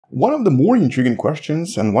One of the more intriguing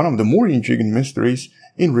questions and one of the more intriguing mysteries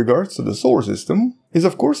in regards to the solar system is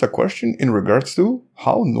of course a question in regards to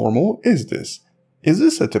how normal is this? Is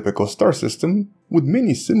this a typical star system with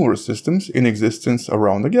many similar systems in existence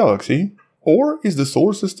around the galaxy? Or is the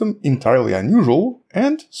solar system entirely unusual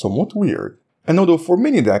and somewhat weird? And although for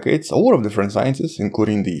many decades a lot of different scientists,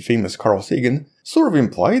 including the famous Carl Sagan, sort of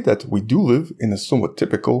implied that we do live in a somewhat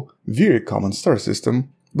typical, very common star system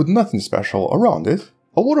with nothing special around it,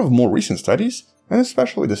 a lot of more recent studies, and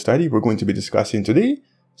especially the study we're going to be discussing today,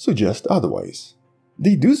 suggest otherwise.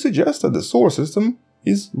 They do suggest that the solar system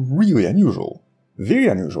is really unusual, very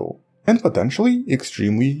unusual, and potentially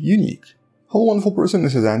extremely unique. Hello wonderful person,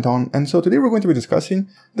 this is Anton, and so today we're going to be discussing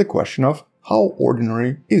the question of how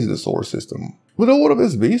ordinary is the solar system. With a lot of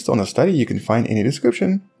this based on a study you can find in the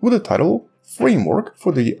description with the title Framework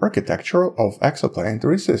for the Architecture of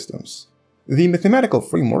Exoplanetary Systems. The mathematical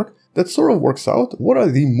framework that sort of works out what are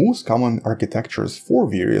the most common architectures for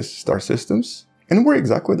various star systems and where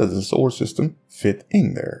exactly does the solar system fit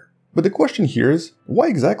in there. But the question here is, why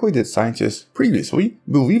exactly did scientists previously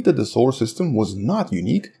believe that the solar system was not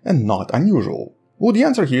unique and not unusual? Well, the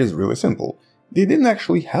answer here is really simple. They didn't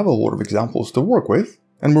actually have a lot of examples to work with,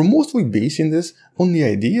 and we're mostly basing this on the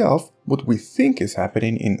idea of what we think is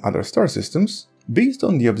happening in other star systems based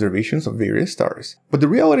on the observations of various stars. But the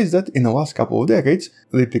reality is that in the last couple of decades,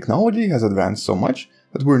 the technology has advanced so much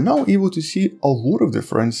that we're now able to see a lot of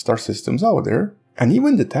different star systems out there, and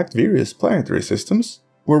even detect various planetary systems,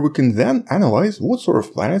 where we can then analyze what sort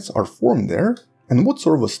of planets are formed there, and what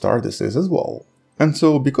sort of a star this is as well. And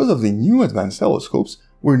so, because of the new advanced telescopes,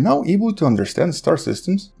 we're now able to understand star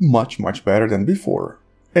systems much better than before.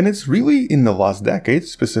 And it's really in the last decade,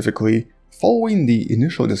 specifically following the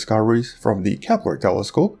initial discoveries from the Kepler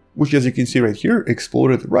telescope, which as you can see right here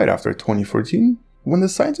exploded right after 2014, when the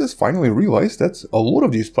scientists finally realized that a lot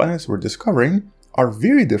of these planets we're discovering are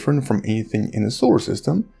very different from anything in the solar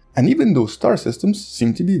system, and even those star systems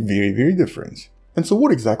seem to be very different. And so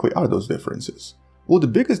what exactly are those differences? Well, the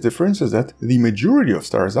biggest difference is that the majority of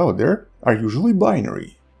stars out there are usually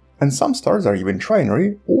binary. And some stars are even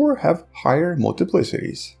trinary or have higher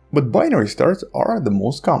multiplicities. But binary stars are the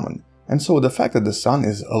most common, and so the fact that the Sun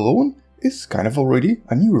is alone is kind of already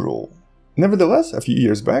unusual. Nevertheless, a few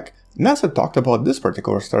years back, NASA talked about this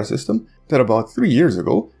particular star system that about 3 years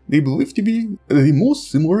ago they believed to be the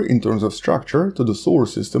most similar in terms of structure to the solar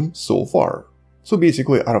system so far. So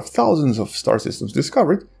basically, out of thousands of star systems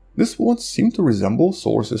discovered, this one seemed to resemble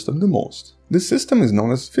solar system the most. This system is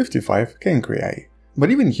known as 55 Cancri.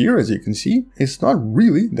 But even here, as you can see, it's not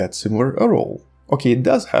really that similar at all. Okay, it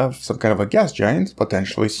does have some kind of a gas giant,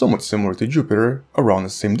 potentially somewhat similar to Jupiter, around the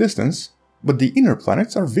same distance, but the inner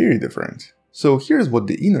planets are very different. So here's what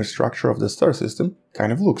the inner structure of the star system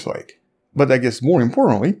kind of looks like. But I guess more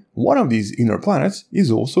importantly, one of these inner planets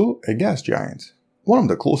is also a gas giant. One of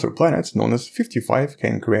the closer planets known as 55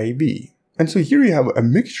 Cancri b. And so here you have a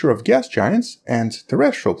mixture of gas giants and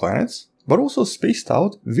terrestrial planets, but also spaced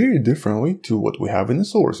out very differently to what we have in the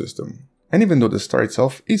solar system. And even though the star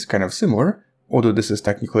itself is kind of similar, although this is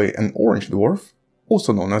technically an orange dwarf,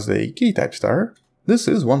 also known as a K-type star, this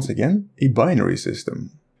is once again a binary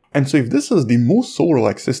system. And so if this is the most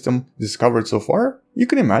solar-like system discovered so far, you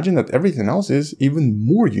can imagine that everything else is even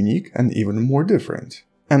more unique and even more different.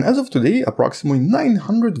 And as of today, approximately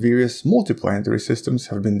 900 various multiplanetary systems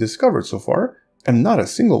have been discovered so far, and not a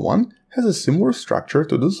single one has a similar structure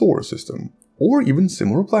to the solar system, or even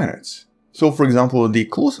similar planets. So for example, the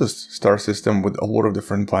closest star system with a lot of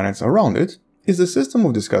different planets around it is the system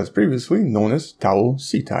we've discussed previously known as Tau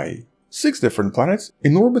Cetus. 6 different planets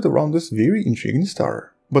in orbit around this very intriguing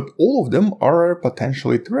star, but all of them are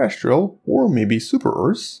potentially terrestrial or maybe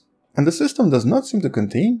super-Earths, and the system does not seem to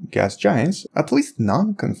contain gas giants, at least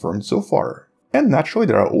none confirmed so far. And naturally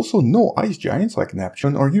there are also no ice giants like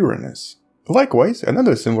Neptune or Uranus. Likewise,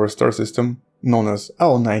 another similar star system, known as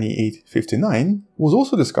L9859, was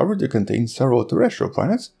also discovered to contain several terrestrial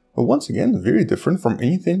planets, but once again very different from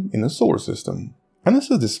anything in the solar system. And this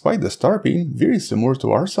is despite the star being very similar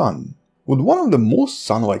to our Sun. With one of the most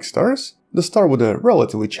Sun-like stars, the star with a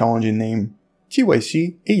relatively challenging name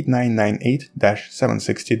TYC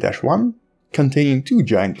 8998-760-1, containing 2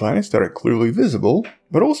 giant planets that are clearly visible,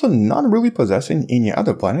 but also not really possessing any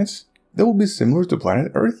other planets that will be similar to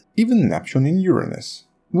planet Earth, even Neptune and Uranus.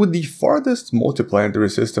 With the farthest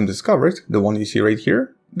multiplanetary system discovered, the one you see right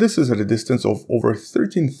here, this is at a distance of over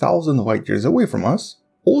 13,000 light years away from us,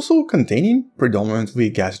 also containing predominantly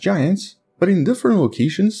gas giants, but in different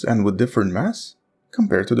locations and with different mass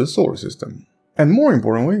compared to the solar system. And more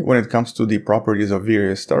importantly, when it comes to the properties of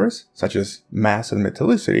various stars, such as mass and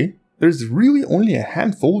metallicity, There's really only a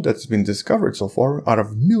handful that's been discovered so far out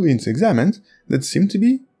of millions examined that seem to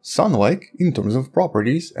be Sun-like in terms of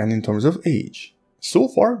properties and in terms of age. So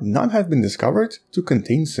far, none have been discovered to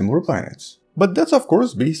contain similar planets. But that's of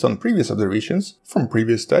course based on previous observations from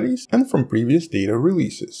previous studies and from previous data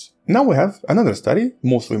releases. Now we have another study,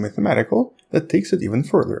 mostly mathematical, that takes it even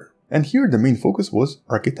further. And here the main focus was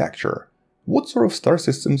architecture. What sort of star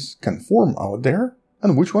systems can form out there,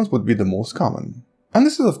 and which ones would be the most common? And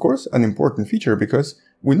this is of course an important feature because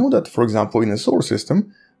we know that, for example, in a solar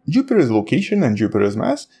system, Jupiter's location and Jupiter's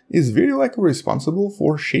mass is very likely responsible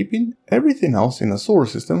for shaping everything else in a solar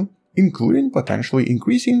system, including potentially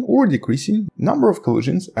increasing or decreasing number of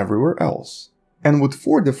collisions everywhere else. And with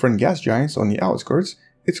 4 different gas giants on the outskirts,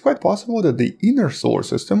 it's quite possible that the inner solar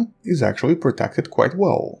system is actually protected quite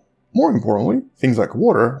well. More importantly, things like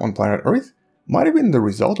water on planet Earth might have been the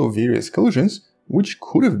result of various collisions which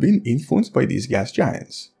could have been influenced by these gas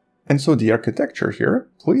giants. And so the architecture here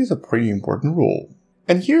plays a pretty important role.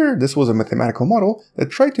 And here, this was a mathematical model that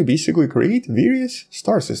tried to basically create various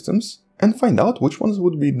star systems and find out which ones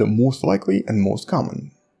would be the most likely and most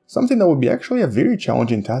common. Something that would be actually a very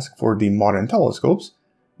challenging task for the modern telescopes,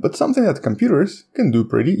 but something that computers can do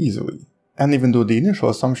pretty easily. And even though the initial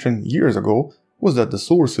assumption years ago was that the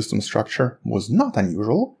solar system structure was not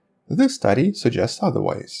unusual, this study suggests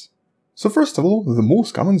otherwise. So first of all, the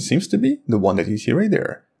most common seems to be the one that you see right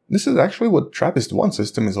there. This is actually what TRAPPIST-1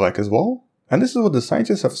 system is like as well, and this is what the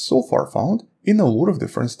scientists have so far found in a lot of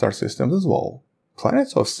different star systems as well.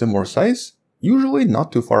 Planets of similar size, usually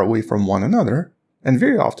not too far away from one another, and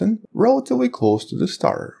very often relatively close to the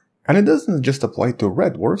star. And it doesn't just apply to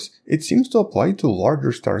red dwarfs, it seems to apply to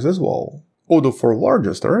larger stars as well. Although for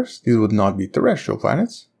larger stars, these would not be terrestrial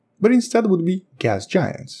planets, but instead would be gas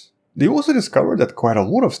giants. They also discovered that quite a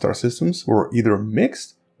lot of star systems were either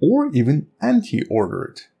mixed or even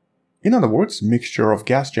anti-ordered. In other words, mixture of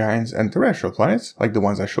gas giants and terrestrial planets, like the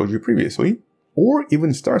ones I showed you previously, or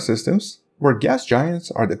even star systems where gas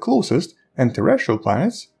giants are the closest and terrestrial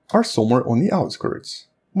planets are somewhere on the outskirts.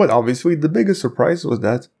 But obviously the biggest surprise was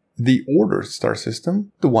that the ordered star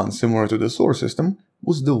system, the one similar to the solar system,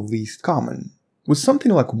 was the least common, with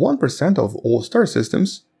something like 1% of all star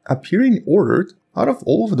systems appearing ordered out of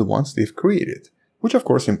all of the ones they've created, which of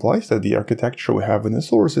course implies that the architecture we have in the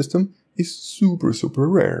solar system is super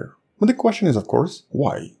rare. But the question is of course,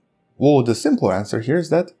 why? Well, the simple answer here is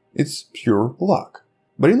that it's pure luck.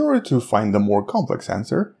 But in order to find the more complex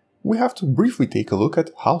answer, we have to briefly take a look at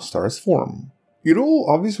how stars form. It all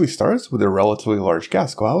obviously starts with a relatively large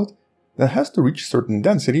gas cloud that has to reach certain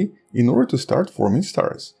density in order to start forming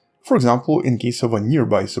stars. For example, in case of a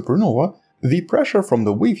nearby supernova, the pressure from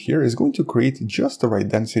the wave here is going to create just the right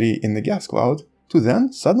density in the gas cloud to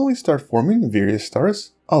then suddenly start forming various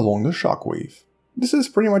stars along the shock wave. This is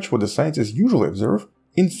pretty much what the scientists usually observe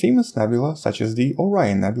in famous nebula such as the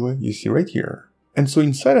Orion Nebula you see right here. And so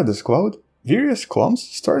inside of this cloud, various clumps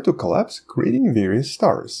start to collapse, creating various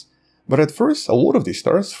stars. But at first, a lot of these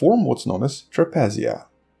stars form what's known as trapezia,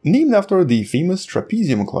 named after the famous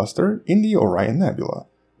trapezium cluster in the Orion Nebula.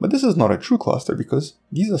 But this is not a true cluster because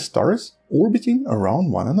these are stars orbiting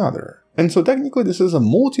around one another. And so technically this is a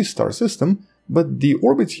multi-star system, but the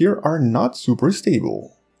orbits here are not super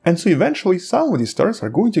stable. And so eventually some of these stars are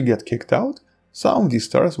going to get kicked out, some of these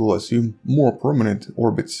stars will assume more permanent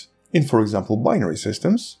orbits in, for example, binary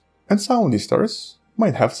systems, and some of these stars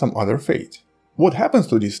might have some other fate. What happens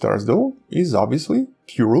to these stars though is obviously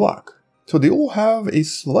pure luck. So they all have a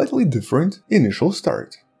slightly different initial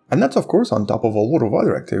start. And that's of course on top of a lot of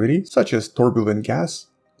other activity, such as turbulent gas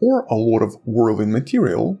or a lot of whirling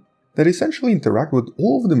material that essentially interact with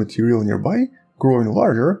all of the material nearby, growing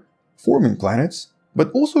larger, forming planets,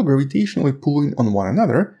 but also gravitationally pulling on one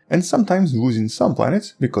another and sometimes losing some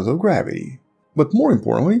planets because of gravity. But more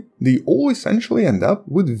importantly, they all essentially end up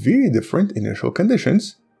with very different initial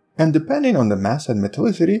conditions, and depending on the mass and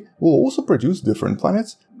metallicity will also produce different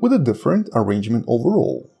planets with a different arrangement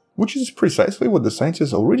overall, which is precisely what the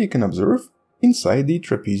scientists already can observe inside the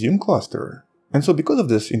trapezium cluster. And so because of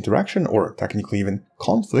this interaction, or technically even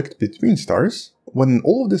conflict between stars, when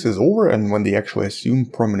all of this is over and when they actually assume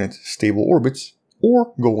permanent stable orbits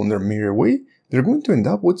or go on their merry way, they're going to end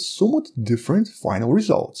up with somewhat different final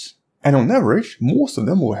results. And on average, most of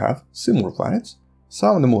them will have similar planets,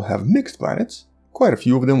 some of them will have mixed planets, quite a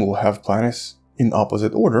few of them will have planets in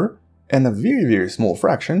opposite order, and a very small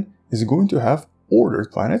fraction is going to have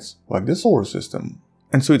ordered planets like the solar system.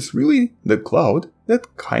 And so it's really the cloud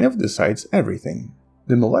that kind of decides everything.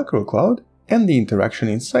 The molecular cloud and the interaction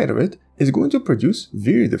inside of it is going to produce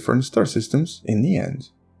very different star systems in the end.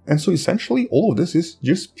 And so essentially all of this is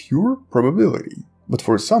just pure probability. But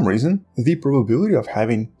for some reason, the probability of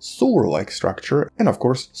having solar-like structure and of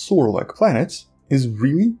course solar-like planets is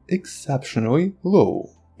really exceptionally low.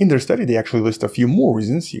 In their study, they actually list a few more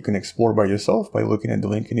reasons you can explore by yourself by looking at the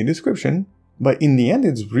link in the description, but in the end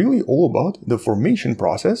it's really all about the formation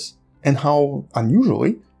process and how,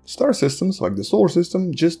 unusually, star systems like the solar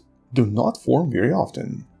system just do not form very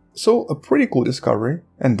often. So a pretty cool discovery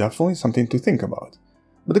and definitely something to think about.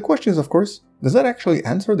 But the question is, of course, does that actually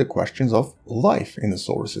answer the questions of life in the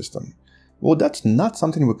solar system? Well, that's not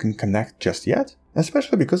something we can connect just yet,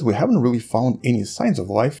 especially because we haven't really found any signs of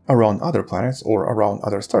life around other planets or around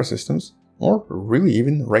other star systems, or really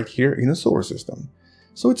even right here in the solar system.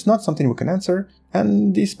 So it's not something we can answer,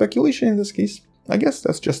 and the speculation in this case, I guess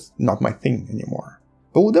that's just not my thing anymore.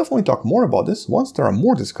 But we'll definitely talk more about this once there are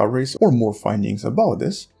more discoveries or more findings about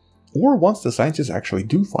this, or once the scientists actually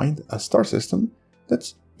do find a star system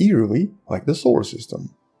that's eerily like the solar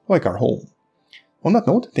system, like our home. On that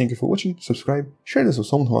note, thank you for watching, subscribe, share this with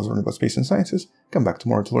someone who has learned about space and sciences, come back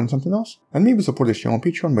tomorrow to learn something else, and maybe support this channel on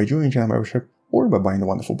Patreon by joining channel membership or by buying the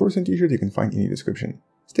Wonderful Person t-shirt you can find in the description.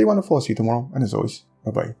 Stay wonderful, I'll see you tomorrow, and as always,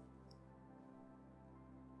 bye bye.